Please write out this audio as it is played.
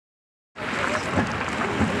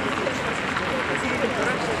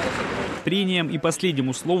К прениям и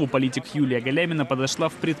последнему слову политик Юлия Галямина подошла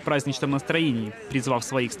в предпраздничном настроении, призвав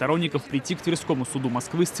своих сторонников прийти к Тверскому суду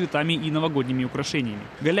Москвы с цветами и новогодними украшениями.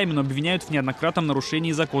 Галямину обвиняют в неоднократном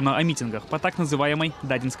нарушении закона о митингах по так называемой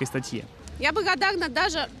дадинской статье. Я благодарна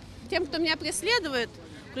даже тем, кто меня преследует,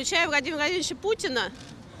 включая Владимира Владимировича Путина,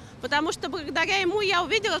 потому что благодаря ему я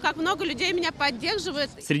увидела, как много людей меня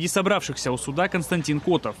поддерживает. Среди собравшихся у суда Константин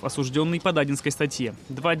Котов, осужденный по дадинской статье.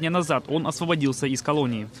 2 дня назад он освободился из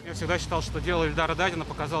колонии. Я всегда считал, что дело Ильдара Дадина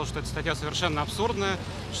показало, что эта статья совершенно абсурдная,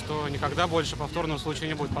 что никогда больше повторного случая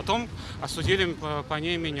не будет. Потом осудили по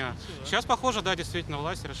ней меня. Сейчас, похоже, да, действительно,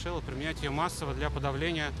 власть решила применять ее массово для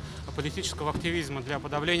подавления политического активизма, для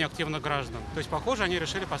подавления активных граждан. То есть, похоже, они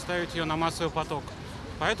решили поставить ее на массовый поток.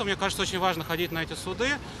 Поэтому, мне кажется, очень важно ходить на эти суды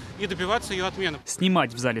и добиваться ее отмены.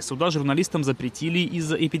 Снимать в зале суда журналистам запретили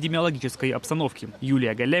из-за эпидемиологической обстановки.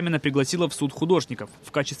 Юлия Галямина пригласила в суд художников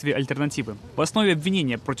в качестве альтернативы. В основе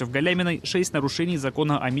обвинения против Галяминой 6 нарушений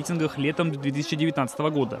закона о митингах летом 2019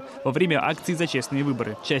 года во время акций за честные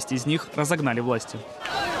выборы. Часть из них разогнали власти.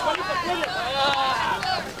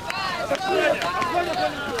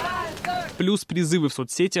 Плюс призывы в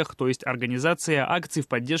соцсетях, то есть организация акций в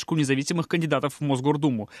поддержку независимых кандидатов в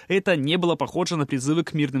Мосгордуму. Это не было похоже на призывы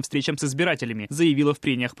к мирным встречам с избирателями, заявила в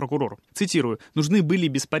прениях прокурор. Цитирую: «Нужны были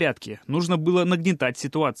беспорядки, нужно было нагнетать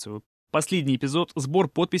ситуацию». Последний эпизод – сбор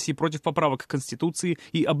подписей против поправок к Конституции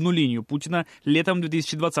и обнулению Путина летом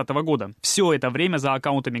 2020 года. Все это время за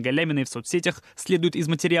аккаунтами Галяминой в соцсетях, следует из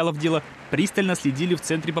материалов дела, пристально следили в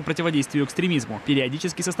Центре по противодействию экстремизму,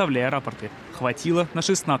 периодически составляя рапорты. Хватило на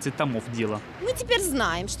 16 томов дела. Мы теперь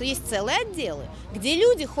знаем, что есть целые отделы, где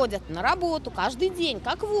люди ходят на работу каждый день,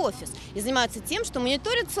 как в офис, и занимаются тем, что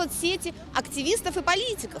мониторят соцсети активистов и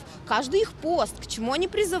политиков. Каждый их пост, к чему они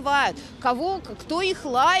призывают, кто их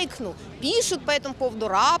лайкнул, пишут по этому поводу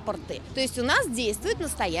рапорты. То есть у нас действует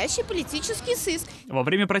настоящий политический сыск. Во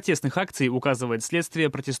время протестных акций, указывает следствие,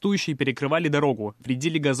 протестующие перекрывали дорогу,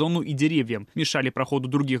 вредили газону и деревьям, мешали проходу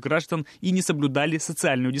других граждан и не соблюдали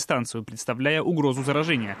социальную дистанцию, представляя угрозу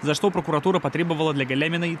заражения, за что прокуратура потребовала для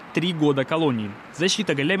Галяминой 3 года колонии.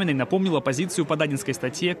 Защита Галяминой напомнила позицию по дадинской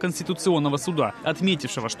статье Конституционного суда,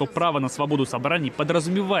 отметившего, что право на свободу собраний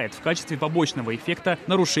подразумевает в качестве побочного эффекта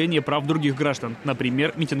нарушение прав других граждан,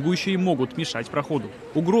 например, митингующие могут мешать проходу.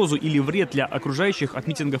 Угрозу или вред для окружающих от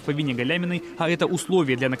митингов по вине Галяминой, а это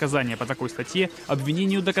условие для наказания по такой статье,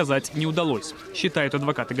 обвинению доказать не удалось, считают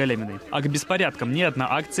адвокаты Галяминой. А к беспорядкам ни одна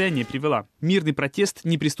акция не привела. Мирный протест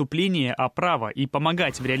не преступление, а право, и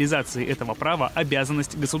помогать в реализации этого права –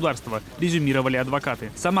 обязанность государства, резюмировали адвокаты.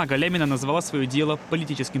 Сама Галямина назвала свое дело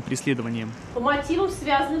политическим преследованием. По мотивам,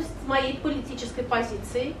 связанным с моей политической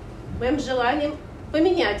позицией, моим желанием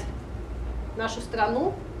поменять нашу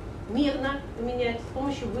страну, мирно поменять с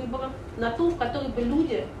помощью выборов на ту, в которой бы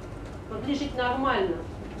люди могли жить нормально,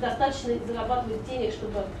 достаточно зарабатывать денег,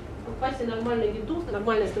 чтобы покупать себе нормальную еду,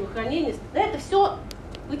 нормальное здравоохранение. Да, это все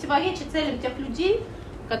противоречит целям тех людей,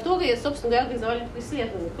 которые, собственно говоря, организовали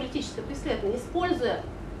преследование, политическое преследование, используя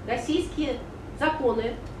российские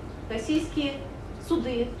законы, российские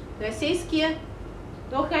суды, российские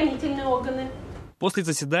правоохранительные органы. После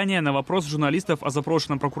заседания на вопрос журналистов о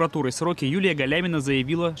запрошенном прокуратурой сроке Юлия Галямина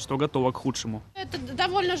заявила, что готова к худшему. Это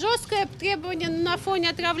довольно жесткое требование на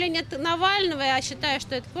фоне отравления Навального. Я считаю,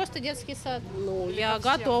 что это просто детский сад. Я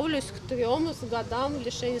готовлюсь к 3 годам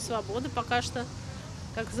лишения свободы пока что,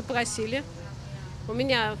 как запросили. У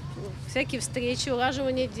меня всякие встречи,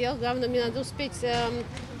 улаживание дел. Главное, мне надо успеть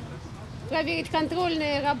проверить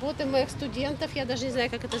контрольные работы моих студентов. Я даже не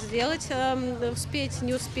знаю, как это сделать. Успеть,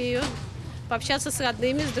 не успею. Пообщаться с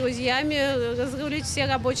родными, с друзьями, разрулить все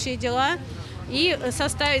рабочие дела и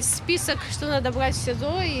составить список, что надо брать в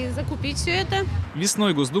СИЗО и закупить все это.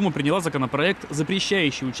 Весной Госдума приняла законопроект,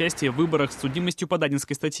 запрещающий участие в выборах с судимостью по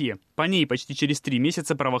дадинской статье. По ней почти через 3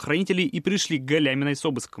 месяца правоохранители и пришли к Галяминой с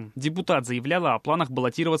обыском. Депутат заявляла о планах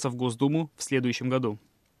баллотироваться в Госдуму в следующем году.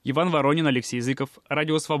 Иван Воронин, Алексей Языков,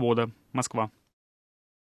 Радио Свобода, Москва.